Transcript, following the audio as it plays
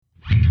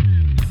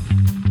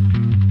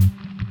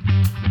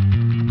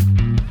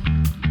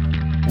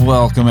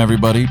Welcome,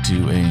 everybody,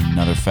 to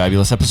another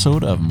fabulous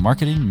episode of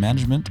Marketing,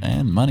 Management,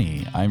 and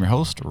Money. I'm your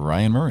host,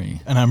 Ryan Murray.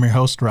 And I'm your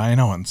host,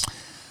 Ryan Owens.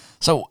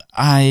 So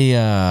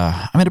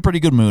I'm in a pretty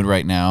good mood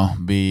right now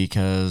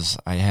because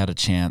I had a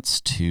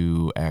chance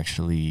to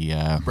actually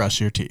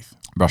Brush your teeth.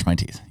 Brush my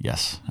teeth.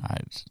 Yes,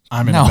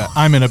 I'm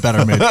in a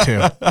better mood too.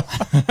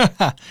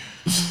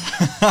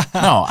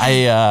 No,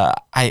 I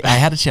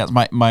had a chance.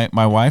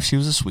 My wife, she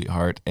was a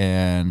sweetheart,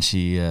 and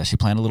she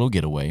planned a little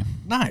getaway.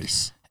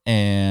 Nice.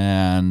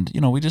 And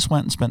we just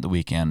went and spent the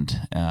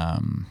weekend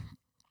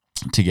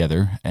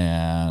together,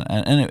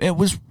 and it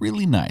was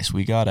really nice.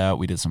 We got out,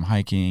 we did some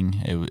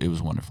hiking. It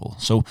was wonderful.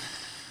 So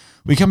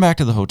we come back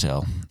to the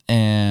hotel,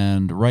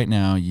 and right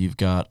now you've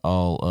got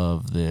all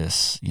of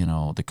this,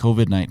 the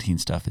COVID-19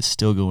 stuff is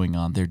still going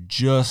on. They're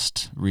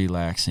just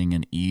relaxing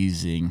and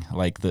easing.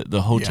 Like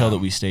the hotel that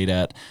we stayed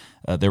at,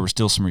 there were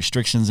still some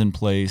restrictions in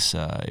place.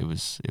 It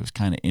was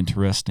kind of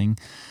interesting.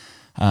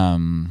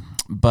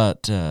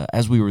 But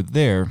as we were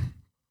there,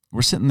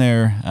 we're sitting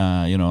there,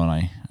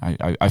 and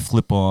I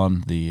flip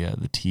on the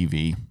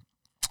TV,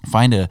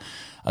 find a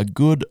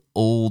good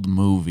old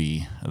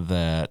movie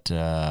that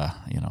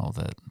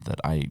that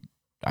I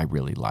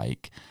really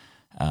like,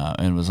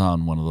 and it was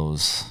on one of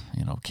those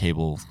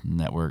cable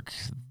network,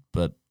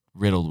 but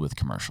riddled with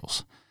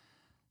commercials.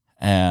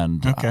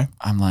 And okay.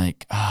 I'm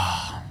like,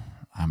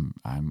 I'm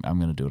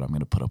gonna do it. I'm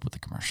gonna put up with the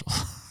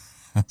commercials.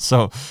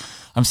 So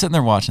I'm sitting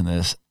there watching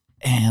this,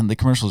 and the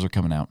commercials are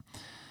coming out,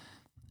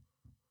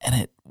 and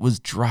it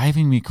was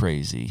driving me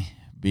crazy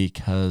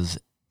because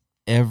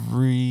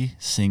every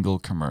single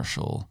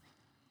commercial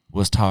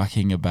was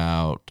talking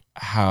about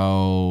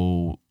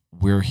how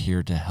we're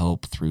here to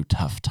help through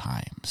tough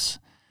times.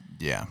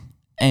 Yeah.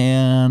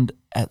 And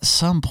at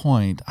some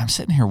point, I'm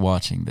sitting here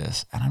watching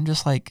this, and I'm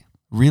just like,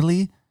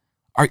 really?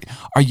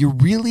 Are you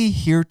really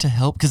here to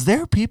help? Because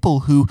there are people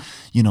who,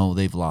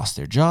 they've lost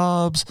their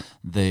jobs.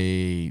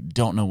 They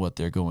don't know what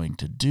they're going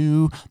to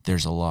do.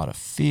 There's a lot of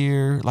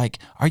fear. Like,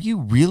 are you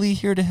really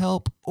here to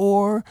help?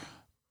 Or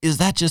is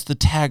that just the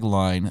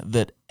tagline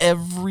that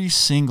every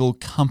single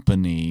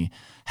company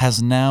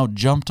has now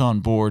jumped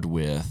on board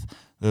with?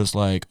 There's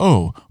like,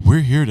 oh, we're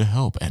here to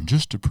help. And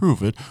just to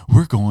prove it,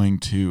 we're going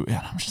to. And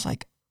I'm just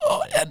like,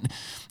 oh,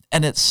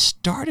 and it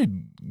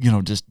started,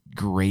 just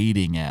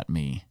grating at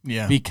me.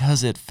 Yeah.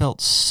 Because it felt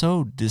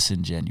so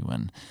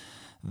disingenuous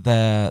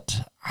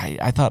that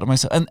I thought to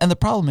myself, and the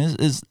problem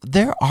is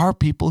there are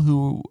people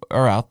who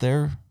are out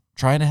there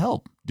trying to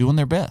help, doing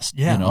their best.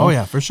 Yeah. Oh,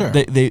 yeah, for sure.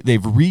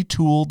 They've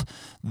retooled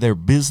their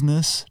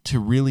business to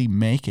really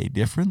make a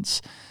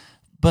difference.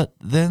 But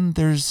then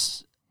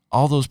there's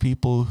all those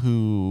people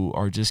who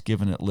are just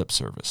giving it lip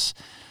service.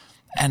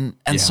 And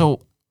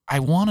so I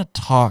want to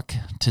talk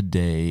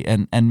today,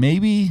 and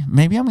maybe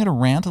I'm going to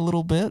rant a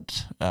little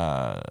bit,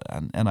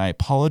 and I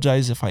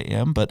apologize if I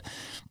am, but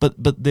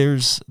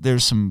there's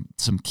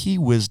some key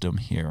wisdom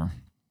here,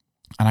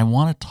 and I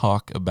want to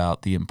talk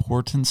about the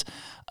importance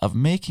of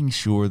making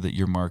sure that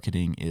your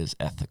marketing is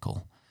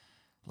ethical.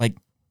 Like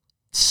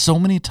so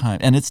many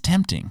times, and it's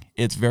tempting.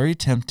 It's very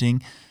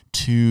tempting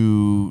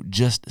to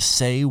just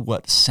say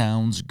what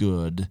sounds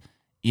good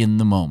in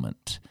the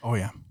moment. Oh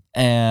yeah,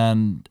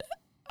 and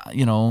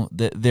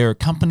there are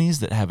companies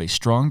that have a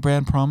strong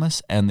brand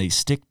promise and they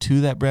stick to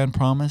that brand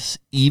promise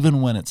even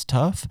when it's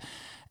tough.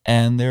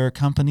 And there are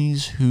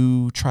companies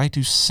who try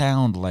to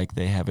sound like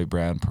they have a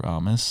brand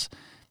promise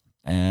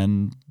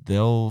and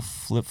they'll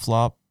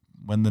flip-flop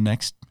when the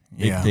next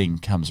big thing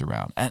comes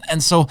around.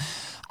 And so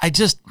I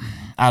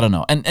don't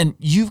know. And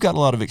you've got a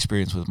lot of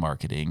experience with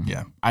marketing.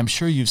 Yeah. I'm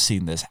sure you've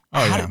seen this.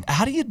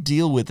 How do you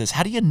deal with this?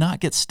 How do you not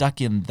get stuck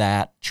in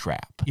that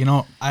trap?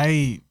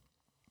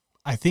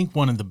 I think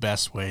one of the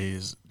best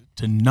ways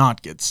to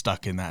not get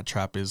stuck in that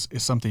trap is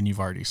something you've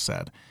already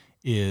said,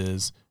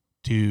 is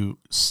to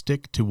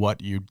stick to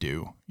what you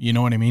do. You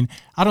know what I mean?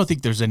 I don't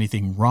think there's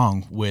anything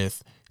wrong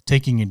with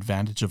taking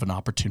advantage of an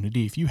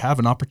opportunity. If you have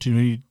an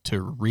opportunity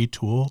to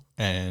retool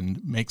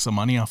and make some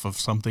money off of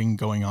something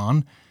going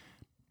on,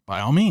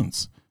 by all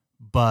means.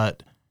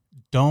 But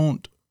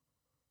don't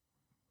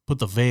put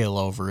the veil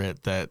over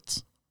it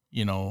that,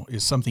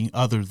 is something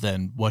other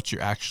than what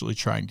you're actually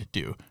trying to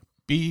do.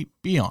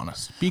 Be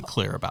honest. Be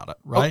clear about it,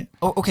 right?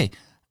 Oh, okay.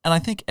 And I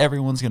think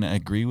everyone's going to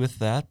agree with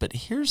that, but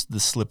here's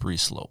the slippery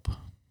slope.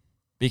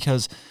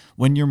 Because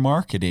when you're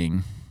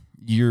marketing,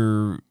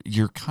 you're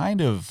kind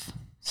of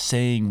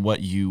saying what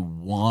you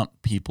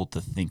want people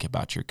to think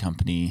about your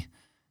company,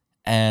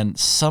 and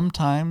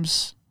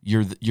sometimes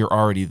you're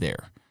already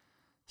there.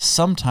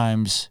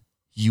 Sometimes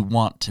you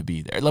want to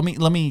be there. Let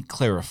me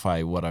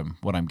clarify what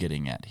I'm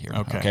getting at here.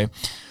 Okay?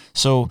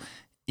 So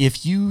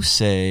if you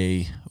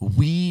say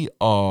we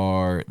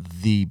are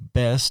the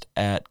best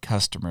at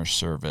customer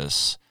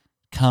service,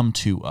 come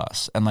to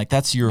us. And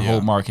that's your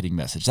whole marketing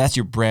message. That's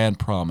your brand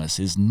promise,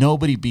 is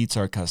nobody beats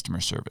our customer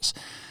service.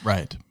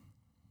 Right.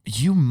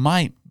 You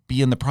might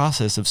be in the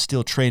process of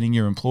still training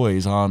your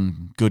employees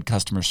on good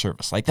customer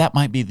service. Like that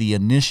might be the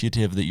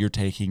initiative that you're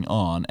taking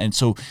on. And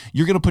so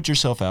you're going to put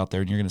yourself out there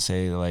and you're going to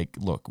say like,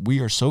 look, we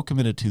are so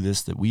committed to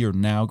this that we are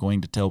now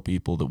going to tell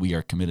people that we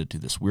are committed to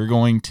this. We're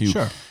going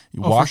to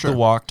walk the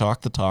walk,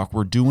 talk the talk.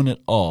 We're doing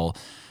it all.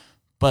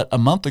 But a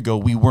month ago,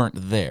 we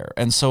weren't there.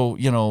 And so,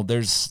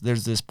 there's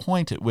this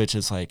point at which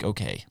it's like,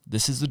 okay,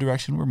 this is the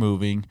direction we're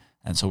moving.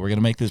 And so we're going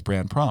to make this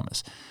brand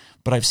promise.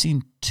 But I've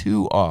seen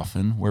too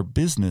often where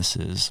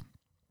businesses,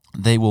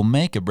 they will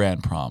make a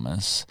brand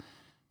promise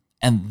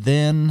and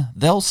then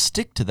they'll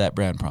stick to that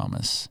brand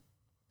promise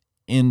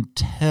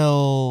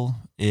until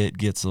it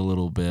gets a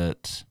little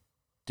bit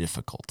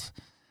difficult,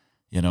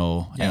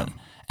 Yeah.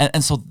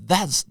 And so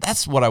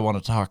that's what I want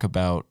to talk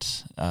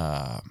about,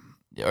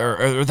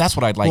 or that's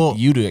what I'd like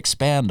you to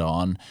expand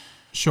on.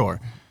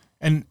 Sure.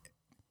 And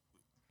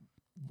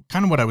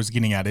kind of what I was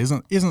getting at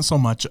isn't so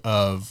much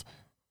of,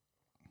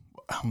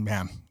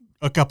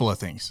 a couple of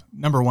things.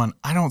 Number one,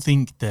 I don't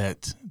think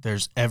that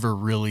there's ever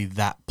really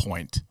that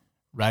point,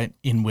 right,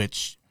 in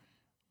which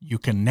you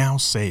can now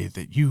say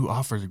that you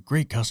offer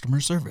great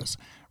customer service,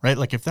 right?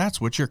 Like if that's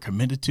what you're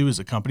committed to as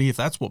a company, if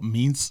that's what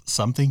means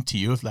something to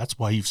you, if that's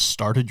why you've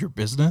started your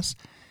business,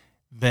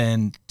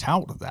 then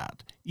tout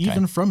that,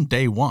 even from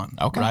day one,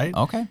 right?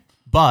 Okay.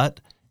 But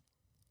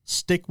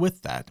stick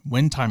with that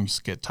when times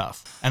get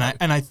tough. And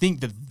I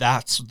think that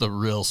that's the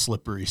real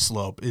slippery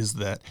slope, is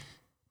that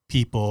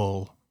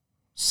people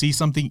see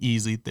something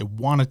easy, they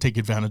want to take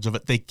advantage of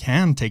it, they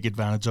can take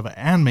advantage of it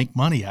and make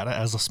money at it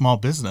as a small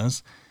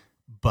business,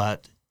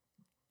 but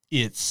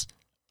it's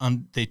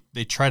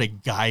they try to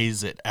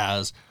guise it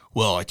as,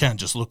 well, I can't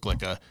just look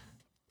like a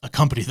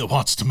company that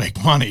wants to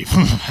make money.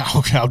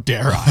 How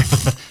dare I?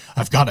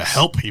 I've got to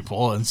help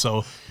people. And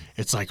so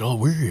it's like, oh,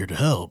 we're here to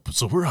help,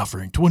 so we're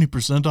offering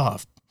 20%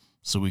 off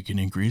so we can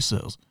increase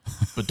sales,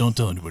 but don't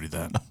tell anybody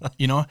that,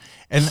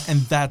 and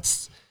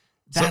that's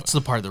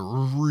the part that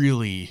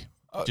really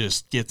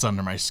just gets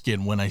under my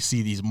skin when I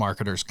see these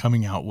marketers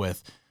coming out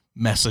with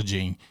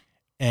messaging,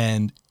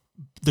 and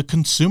the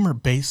consumer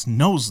base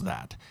knows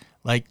that.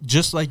 Like,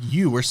 just like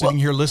you, we're sitting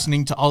here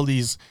listening to all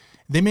these,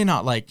 they may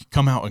not like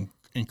come out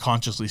and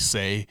consciously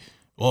say,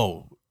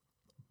 oh,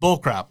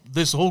 bullcrap,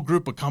 this whole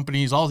group of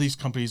companies, all these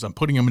companies, I'm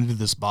putting them into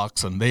this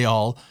box and they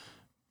all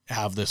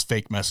have this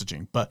fake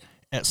messaging. But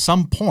at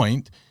some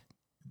point,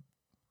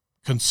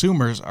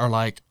 consumers are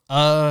like,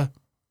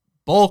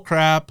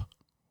 bullcrap,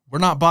 we're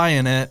not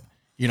buying it.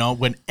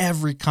 When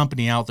every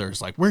company out there is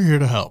like, we're here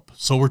to help,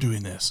 so we're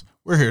doing this.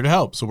 We're here to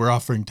help, so we're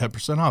offering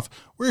 10% off.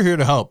 We're here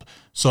to help,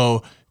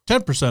 so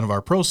 10% of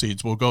our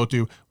proceeds will go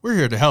to, we're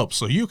here to help,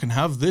 so you can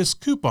have this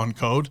coupon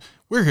code.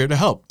 We're here to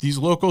help these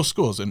local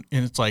schools. And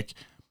it's like,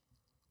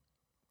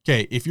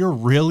 okay, if you're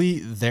really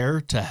there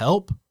to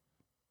help,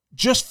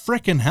 just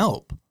frickin'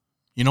 help.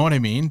 You know what I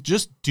mean?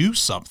 Just do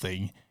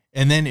something.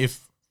 And then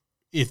if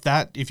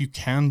you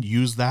can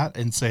use that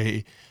and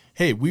say,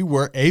 hey, we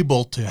were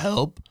able to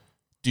help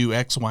do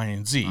X, Y,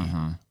 and Z.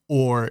 Mm-hmm.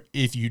 Or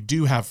if you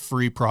do have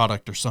free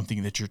product or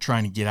something that you're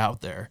trying to get out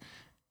there,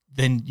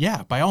 then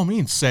yeah, by all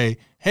means say,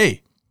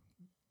 hey,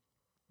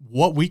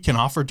 what we can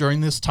offer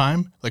during this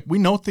time, like, we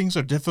know things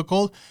are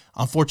difficult.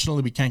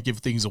 Unfortunately, we can't give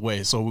things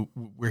away. So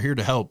we're here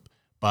to help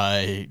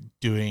by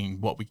doing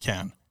what we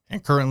can.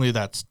 And currently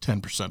that's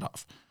 10%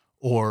 off.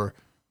 Or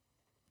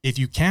if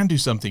you can do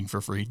something for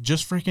free,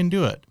 just freaking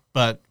do it.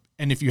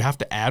 And if you have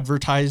to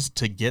advertise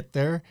to get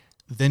there,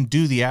 then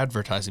do the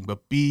advertising,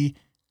 but be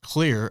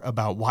clear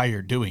about why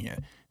you're doing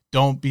it.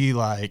 Don't be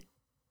like,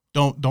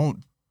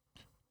 don't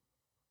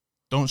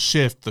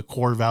shift the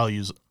core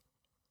values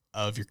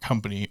of your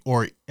company,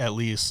 or at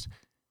least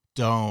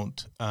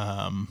don't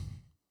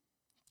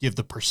give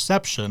the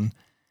perception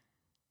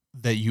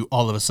that you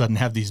all of a sudden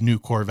have these new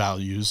core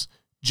values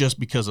just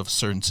because of a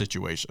certain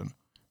situation.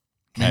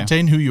 Okay.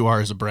 Maintain who you are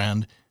as a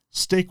brand,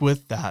 stick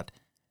with that,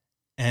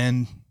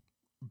 and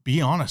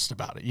be honest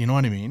about it. You know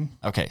what I mean?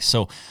 Okay,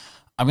 so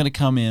I'm going to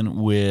come in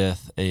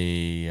with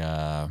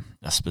a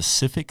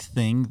specific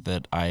thing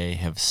that I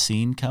have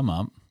seen come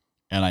up,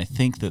 and I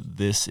think that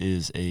this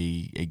is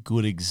a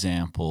good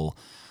example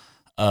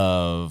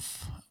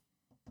of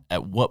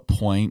at what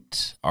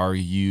point are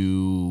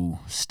you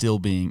still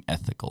being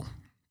ethical.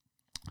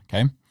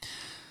 Okay.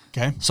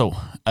 So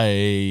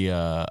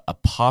a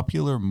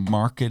popular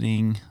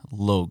marketing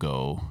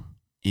logo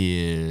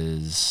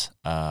is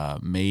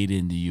made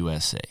in the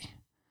USA.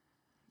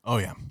 Oh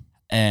yeah.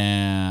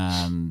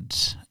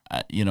 And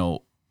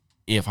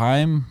if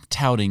I'm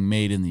touting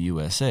made in the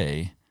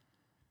USA,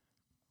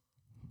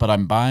 but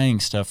I'm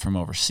buying stuff from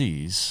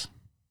overseas,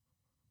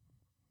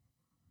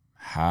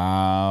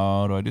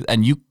 how do I do that?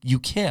 And you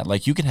can't.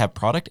 Like, you could have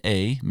product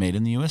A made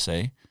in the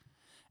USA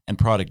and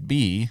product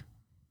B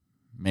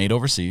made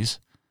overseas,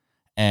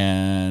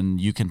 and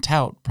you can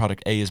tout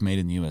product A is made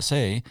in the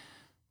USA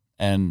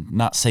and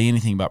not say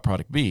anything about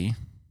product B.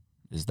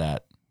 Is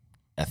that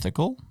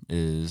ethical?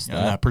 Is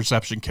that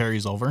perception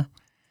carries over?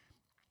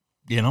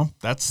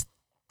 That's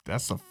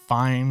that's a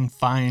fine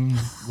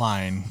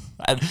line.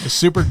 A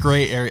super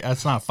gray area.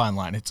 That's not a fine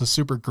line. It's a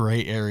super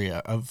gray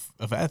area of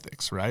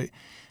ethics, right?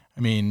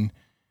 I mean,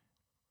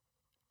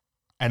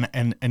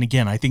 and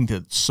again, I think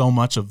that so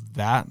much of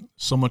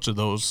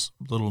those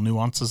little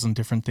nuances and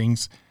different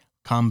things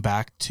come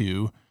back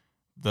to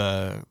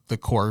the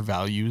core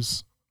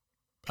values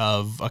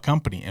of a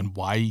company and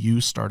why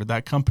you started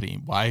that company,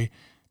 why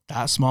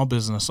that small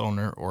business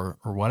owner or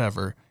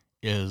whatever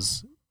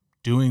is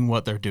doing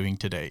what they're doing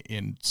today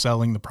in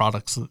selling the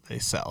products that they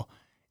sell.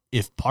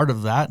 If part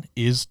of that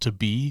is to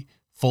be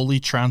fully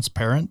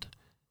transparent,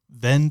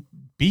 then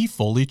be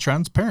fully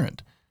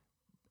transparent.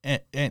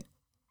 And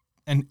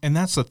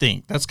that's the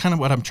thing. That's kind of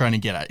what I'm trying to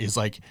get at is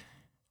like,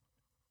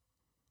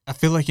 I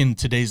feel like in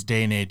today's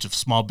day and age of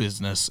small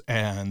business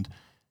and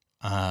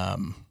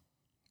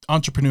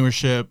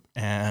entrepreneurship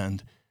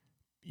and,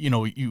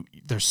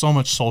 there's so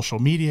much social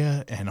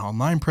media and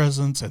online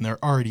presence, and there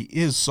already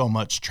is so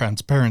much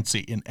transparency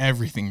in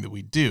everything that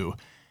we do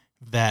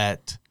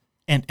that,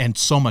 and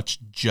so much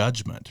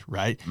judgment,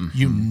 right? Mm-hmm.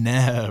 You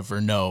never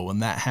know when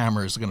that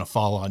hammer is going to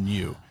fall on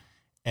you.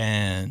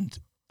 And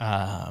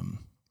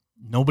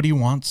nobody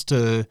wants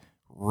to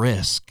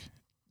risk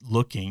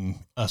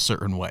looking a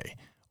certain way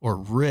or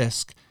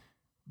risk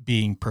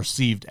being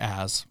perceived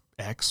as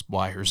X,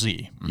 Y, or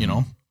Z,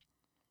 mm-hmm.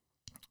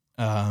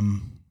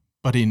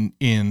 But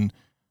in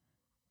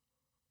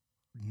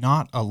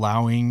not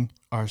allowing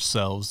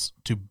ourselves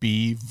to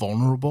be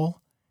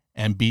vulnerable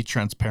and be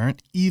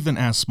transparent, even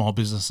as small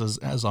businesses,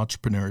 as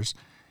entrepreneurs,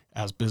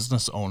 as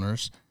business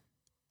owners,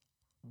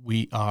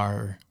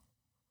 we're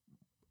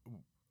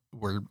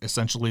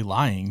essentially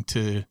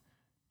we're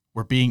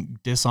being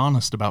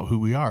dishonest about who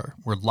we are.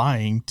 We're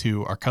lying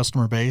to our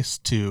customer base,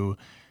 to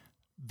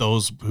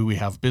those who we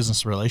have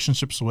business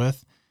relationships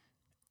with.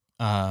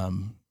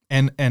 And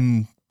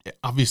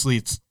obviously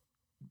it's,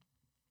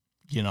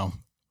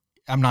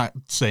 I'm not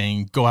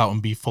saying go out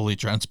and be fully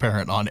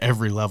transparent on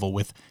every level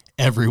with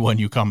everyone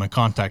you come in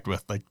contact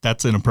with. Like,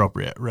 that's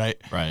inappropriate, right?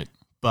 Right.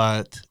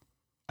 But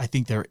I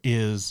think there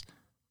is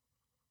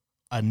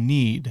a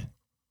need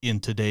in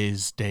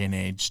today's day and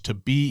age to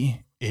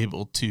be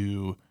able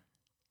to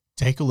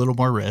take a little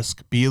more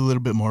risk, be a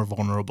little bit more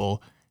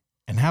vulnerable,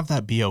 and have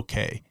that be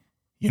okay.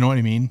 You know what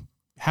I mean?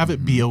 Have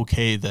it be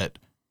okay that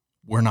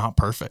we're not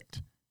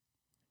perfect,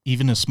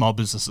 even as small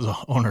business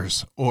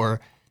owners, or,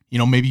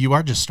 maybe you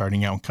are just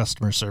starting out in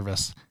customer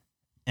service,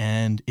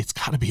 and it's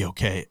got to be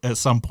okay at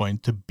some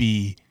point to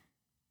be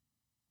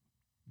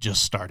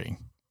just starting,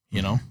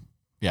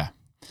 Yeah.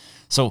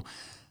 So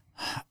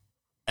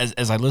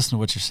as I listen to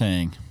what you're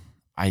saying,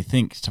 I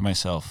think to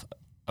myself,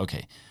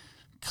 okay,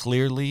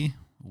 clearly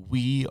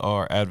we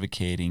are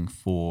advocating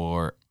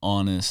for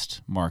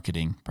honest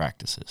marketing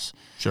practices.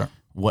 Sure.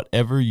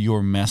 Whatever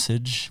your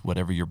message,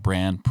 whatever your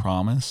brand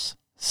promise,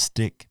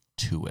 stick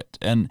to it.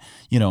 And,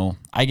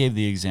 I gave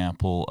the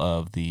example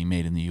of the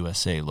Made in the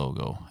USA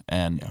logo.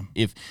 And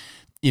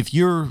if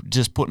you're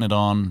just putting it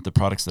on the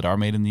products that are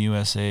made in the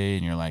USA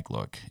and you're like,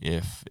 look,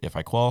 if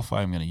I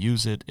qualify, I'm going to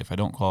use it. If I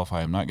don't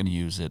qualify, I'm not going to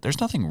use it.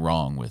 There's nothing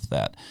wrong with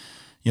that.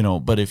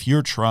 But if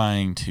you're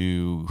trying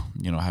to,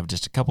 have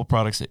just a couple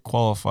products that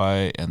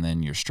qualify and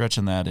then you're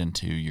stretching that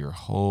into your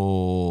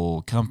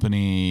whole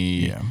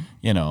company,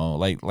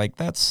 like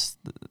that's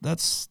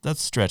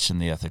stretching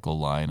the ethical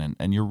line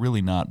and you're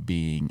really not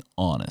being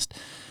honest.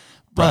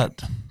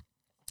 But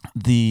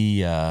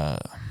the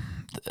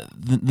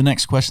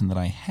next question that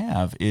I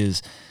have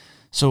is,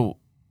 so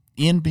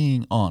in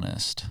being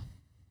honest,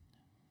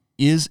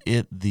 is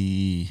it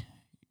the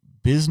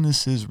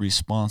business's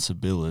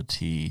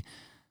responsibility?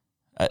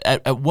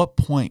 At what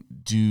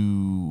point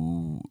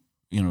does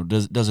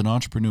an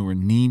entrepreneur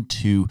need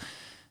to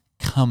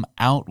come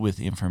out with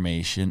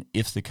information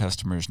if the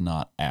customer's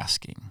not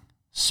asking?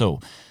 So,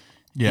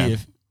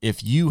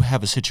 if you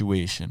have a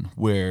situation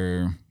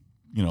where,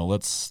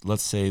 let's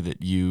say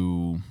that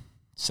you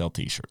sell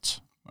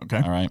T-shirts,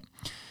 okay, all right,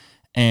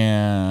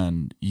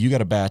 and you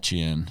got a batch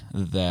in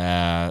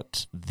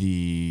that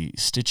the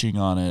stitching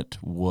on it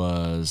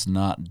was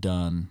not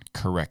done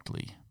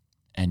correctly.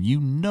 And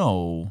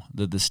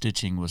that the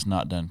stitching was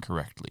not done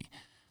correctly.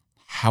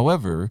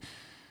 However,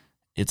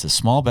 it's a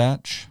small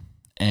batch,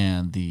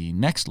 and the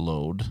next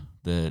load,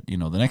 the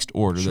next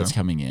order that's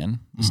coming in,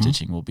 the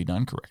stitching will be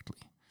done correctly.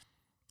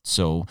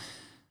 So,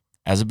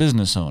 as a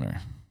business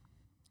owner,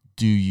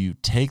 do you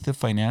take the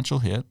financial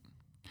hit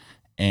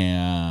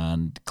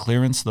and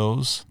clearance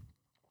those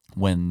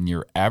when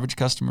your average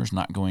customer is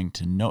not going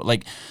to know?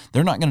 Like,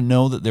 they're not going to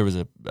know that there was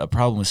a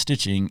problem with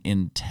stitching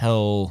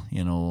until,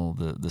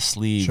 the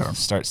sleeve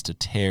starts to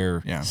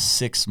tear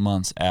 6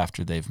 months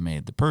after they've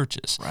made the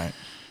purchase. Right.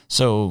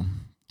 So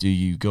do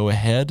you go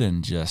ahead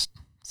and just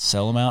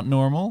sell them out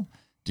normal?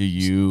 Do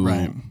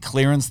you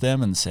clearance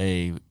them and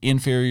say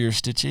inferior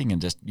stitching and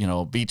just,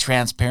 be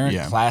transparent,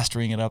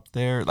 plastering it up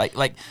there?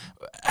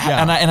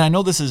 And I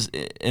know this is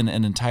an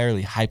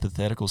entirely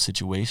hypothetical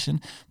situation,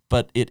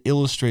 but it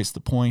illustrates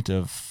the point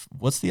of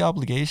what's the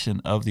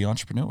obligation of the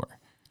entrepreneur.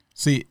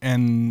 See,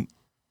 and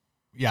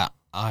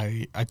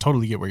I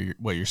totally get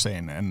what you're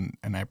saying,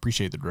 and I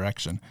appreciate the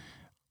direction.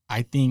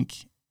 I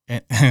think,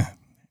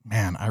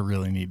 man, I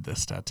really need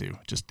this tattoo.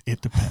 Just,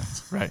 it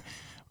depends, right?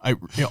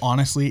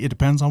 Honestly, it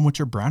depends on what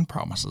your brand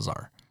promises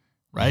are,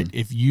 right?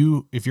 Mm-hmm.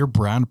 If your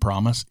brand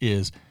promise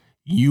is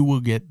you will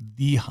get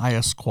the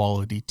highest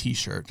quality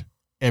t-shirt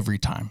every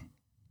time,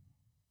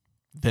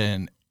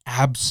 then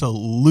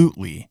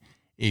absolutely,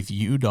 if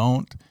you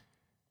don't,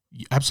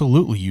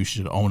 absolutely you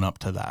should own up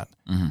to that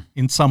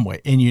in some way.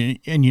 And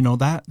you know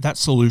that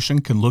solution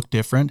can look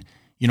different.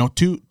 You know,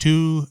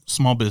 two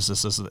small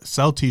businesses that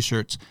sell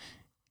t-shirts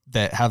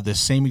that have the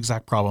same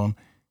exact problem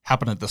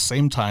happen at the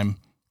same time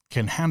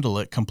can handle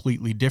it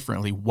completely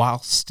differently while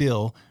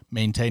still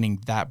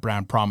maintaining that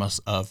brand promise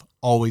of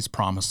always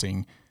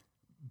promising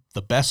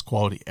the best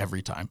quality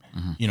every time.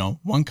 Mm-hmm. You know,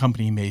 one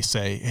company may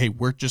say, hey,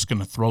 we're just going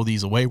to throw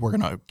these away. We're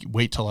going to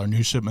wait till our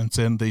new shipment's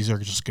in. These are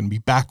just going to be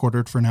back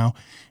ordered for now.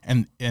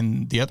 And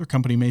the other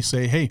company may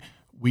say, hey,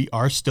 we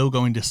are still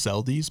going to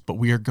sell these, but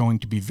we are going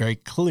to be very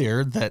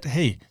clear that,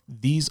 hey,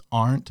 these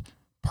aren't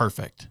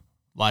perfect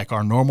like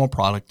our normal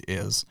product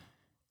is.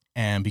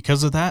 And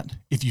because of that,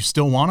 if you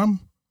still want them,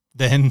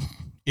 then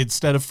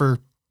instead of for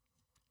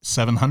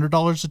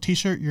 $700 a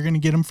t-shirt, you're going to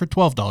get them for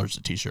 $12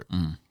 a t-shirt.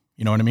 Mm.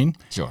 You know what I mean?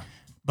 Sure.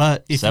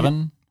 But if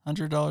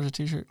 $700 a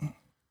t-shirt?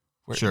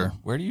 Sure.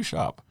 Where do you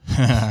shop?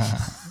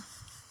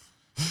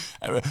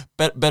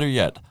 Better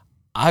yet,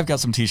 I've got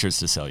some t-shirts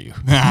to sell you.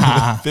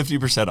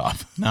 50%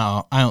 off.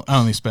 No, I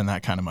only spend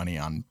that kind of money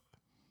on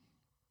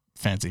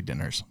fancy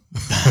dinners.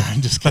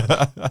 I'm just kidding.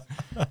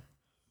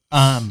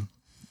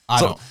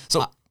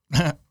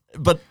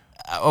 But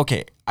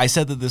okay, I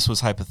said that this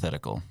was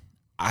hypothetical.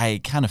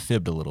 I kind of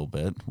fibbed a little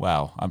bit.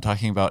 Wow, I'm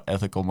talking about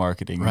ethical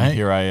marketing, right? And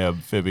here I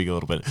am fibbing a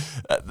little bit.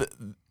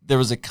 There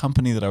was a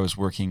company that I was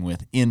working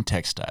with in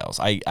textiles.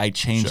 I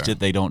changed it.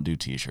 They don't do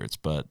t-shirts,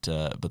 but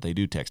they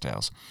do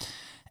textiles.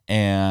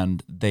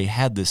 And they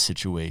had this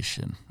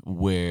situation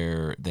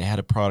where they had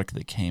a product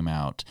that came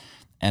out,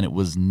 and it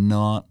was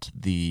not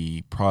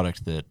the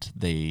product that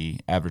they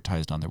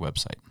advertised on their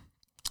website.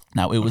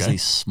 Now, it was a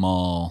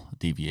small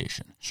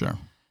deviation. Sure.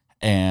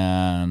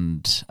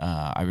 And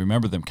I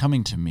remember them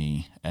coming to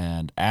me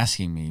and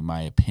asking me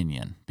my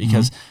opinion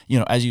because, you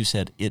know, as you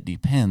said, it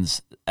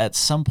depends. At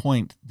some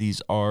point,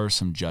 these are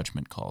some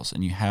judgment calls,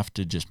 and you have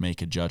to just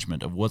make a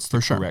judgment of what's the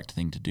correct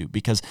thing to do.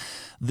 Because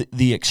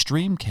the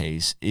extreme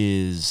case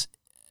is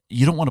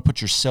you don't want to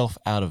put yourself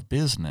out of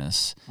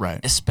business,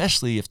 right? Especially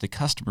Especially if the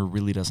customer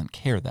really doesn't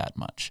care that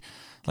much.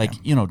 Like,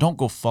 you know, don't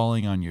go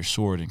falling on your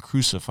sword and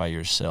crucify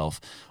yourself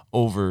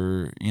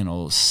over, you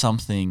know,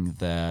 something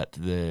that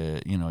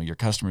your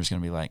customer is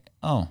going to be like,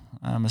 oh,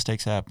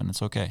 mistakes happen.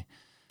 It's okay.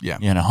 Yeah.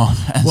 You know?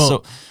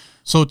 Well,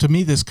 so to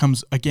me, this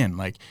comes again,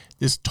 like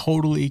this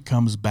totally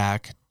comes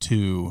back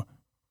to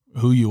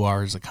who you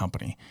are as a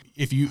company.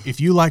 If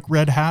you like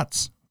red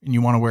hats and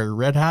you want to wear a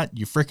red hat,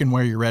 you freaking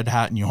wear your red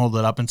hat and you hold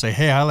it up and say,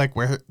 hey, I like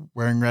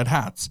wearing red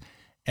hats.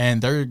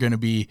 And they're going to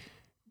be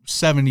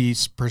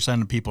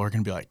 70% of people are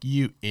going to be like,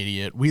 you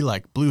idiot, we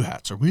like blue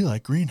hats, or we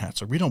like green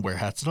hats, or we don't wear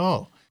hats at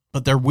all.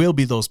 But there will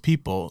be those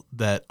people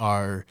that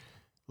are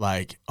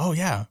like, oh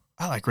yeah,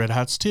 I like red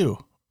hats too.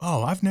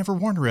 Oh, I've never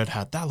worn a red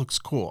hat. That looks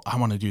cool. I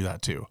want to do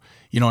that too.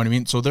 You know what I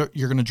mean? So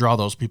you're going to draw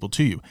those people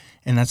to you.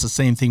 And that's the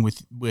same thing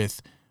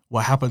with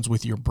what happens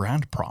with your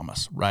brand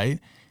promise, right?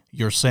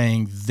 You're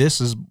saying,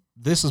 this is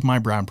my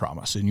brand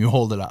promise, and you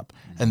hold it up.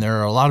 And there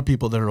are a lot of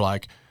people that are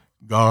like,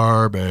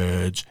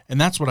 garbage. And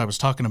that's what I was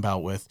talking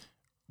about with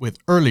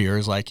earlier,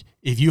 is like,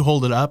 if you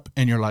hold it up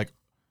and you're like,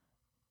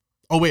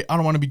 oh wait, I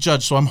don't want to be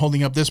judged, so I'm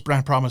holding up this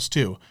brand promise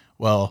too.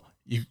 Well,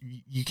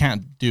 you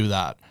can't do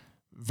that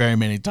very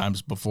many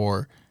times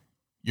before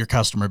your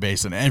customer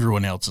base and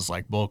everyone else is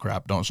like, bull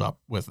crap, don't shop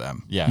with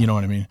them. Yeah. You know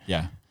what I mean?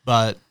 Yeah.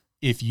 But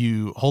if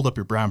you hold up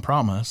your brand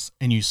promise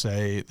and you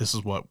say, this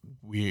is what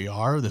we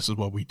are, this is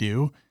what we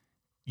do,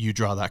 you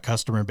draw that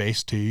customer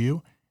base to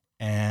you.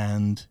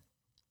 And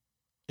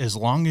as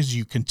long as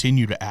you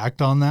continue to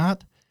act on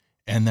that,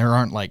 and there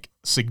aren't like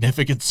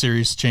significant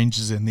serious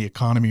changes in the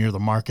economy or the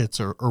markets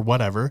or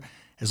whatever,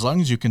 as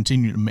long as you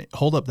continue to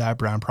hold up that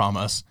brand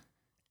promise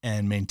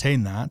and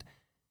maintain that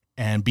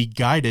and be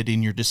guided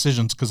in your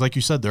decisions. Because like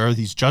you said, there are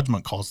these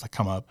judgment calls that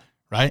come up,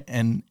 right?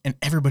 And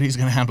everybody's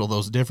going to handle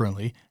those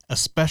differently,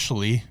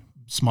 especially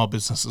small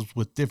businesses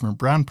with different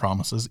brand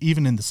promises,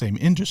 even in the same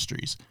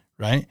industries,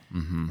 right?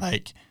 Mm-hmm.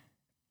 Like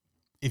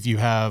if you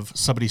have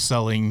somebody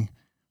selling,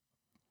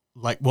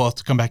 like, well,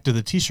 to come back to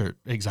the t-shirt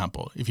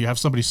example, if you have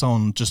somebody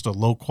selling just a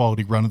low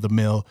quality run of the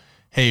mill,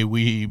 hey,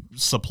 we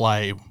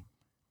supply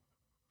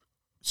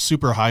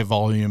super high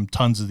volume,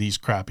 tons of these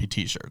crappy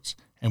t-shirts,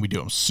 and we do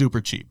them super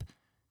cheap.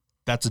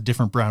 That's a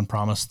different brand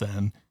promise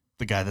than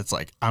the guy that's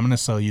like, I'm going to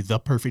sell you the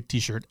perfect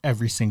t-shirt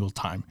every single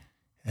time.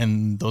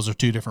 And those are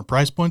two different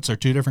price points or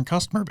two different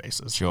customer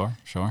bases. Sure.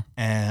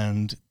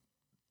 And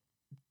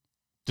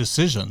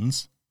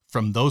decisions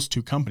from those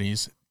two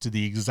companies to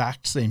the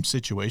exact same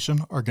situation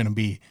are going to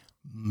be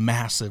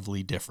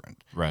massively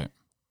different. Right.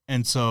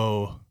 And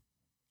so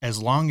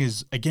as long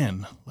as,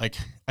 again, like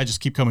I just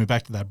keep coming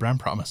back to that brand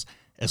promise,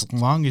 as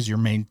long as you're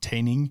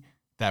maintaining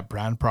that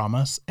brand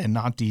promise and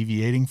not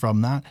deviating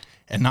from that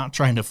and not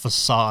trying to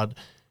facade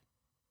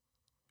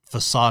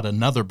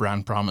another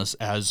brand promise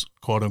as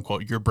quote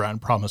unquote your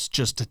brand promise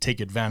just to take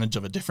advantage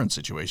of a different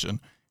situation.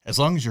 As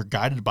long as you're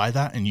guided by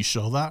that and you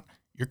show that,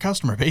 your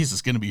customer base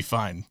is going to be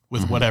fine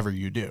with whatever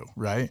you do,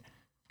 right?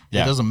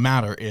 Yeah. It doesn't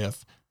matter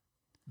if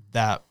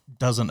that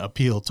doesn't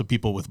appeal to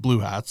people with blue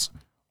hats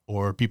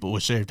or people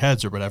with shaved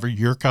heads or whatever.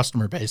 Your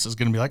customer base is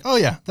going to be like, oh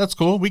yeah, that's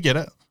cool. We get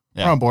it.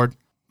 Yeah. We're on board.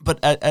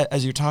 But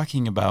as you're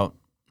talking about,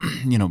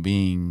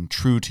 being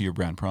true to your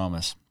brand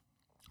promise,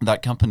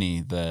 that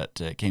company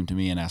that came to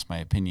me and asked my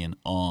opinion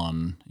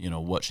on,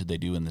 what should they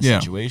do in this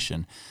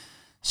situation.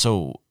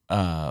 So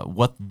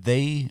what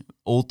they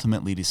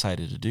ultimately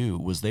decided to do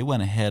was they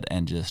went ahead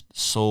and just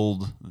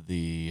sold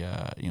the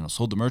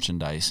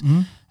merchandise,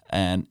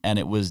 and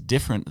it was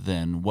different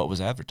than what was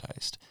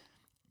advertised.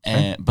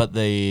 Okay. But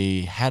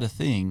they had a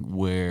thing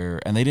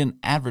where, and they didn't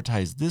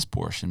advertise this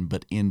portion,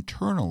 but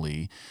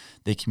internally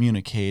they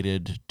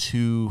communicated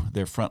to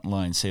their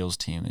frontline sales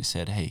team. They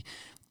said, hey,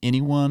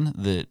 anyone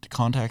that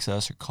contacts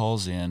us or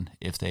calls in,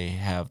 if they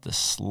have the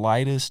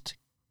slightest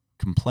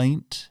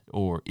complaint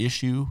or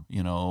issue,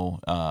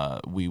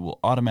 we will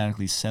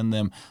automatically send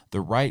them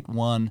the right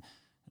one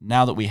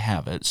now that we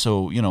have it.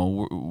 So,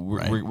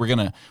 we're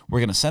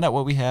gonna send out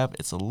what we have.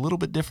 It's a little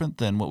bit different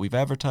than what we've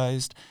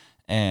advertised.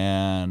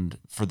 And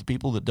for the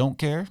people that don't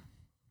care,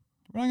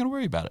 we're not going to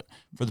worry about it.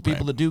 For the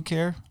people that do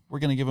care, we're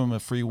going to give them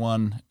a free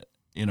one.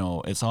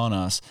 It's on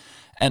us.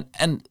 And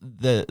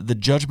the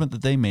judgment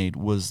that they made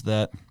was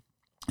that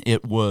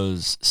it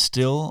was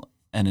still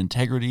an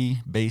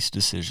integrity-based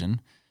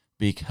decision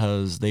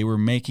because they were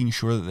making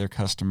sure that their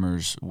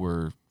customers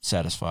were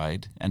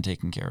satisfied and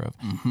taken care of.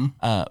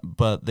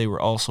 But they were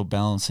also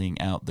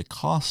balancing out the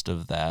cost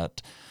of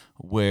that,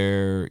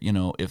 where,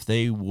 if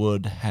they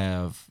would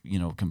have,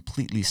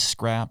 completely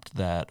scrapped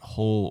that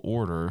whole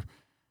order,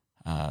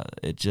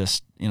 it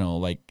just,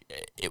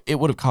 it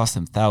would have cost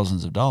them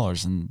thousands of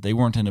dollars, and they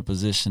weren't in a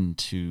position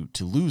to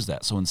lose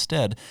that. So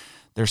instead,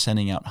 they're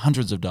sending out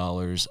hundreds of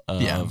dollars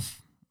of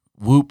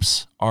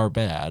whoops are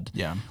bad.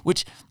 Yeah.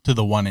 Which to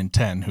the 1 in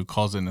 10 who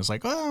calls in and is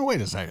like, oh, wait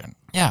a second.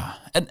 Yeah.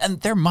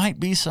 And there might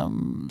be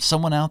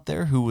someone out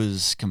there who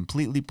was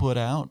completely put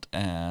out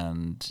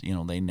and,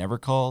 they never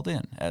called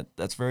in.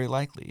 That's very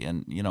likely.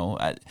 And,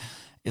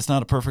 it's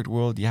not a perfect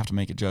world. You have to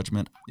make a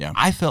judgment. Yeah.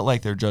 I felt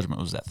like their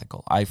judgment was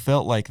ethical. I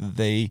felt like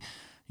they,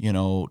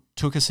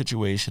 took a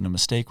situation, a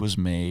mistake was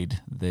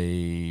made.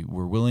 They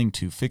were willing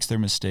to fix their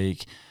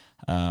mistake.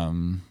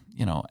 And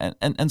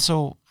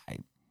so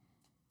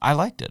I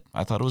liked it.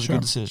 I thought it was a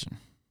good decision.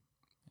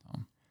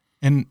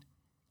 And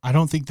I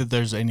don't think that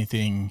there's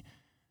anything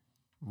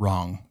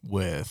wrong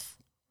with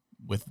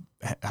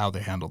how they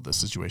handled this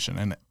situation.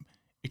 And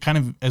it kind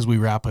of, as we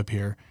wrap up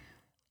here,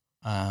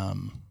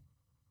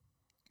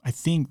 I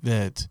think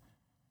that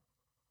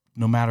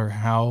no matter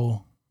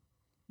how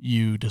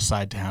you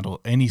decide to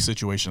handle any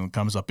situation that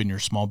comes up in your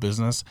small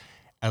business,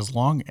 as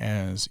long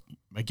as,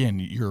 again,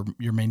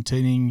 you're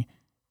maintaining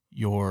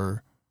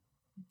your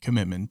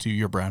commitment to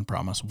your brand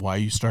promise, why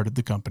you started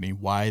the company,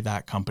 why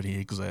that company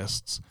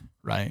exists,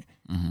 right?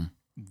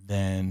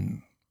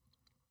 Then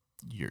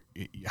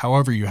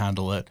however you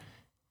handle it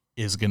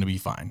is going to be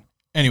fine.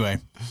 Anyway,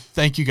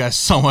 thank you guys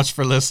so much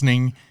for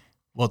listening.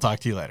 We'll talk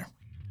to you later.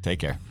 Take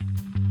care.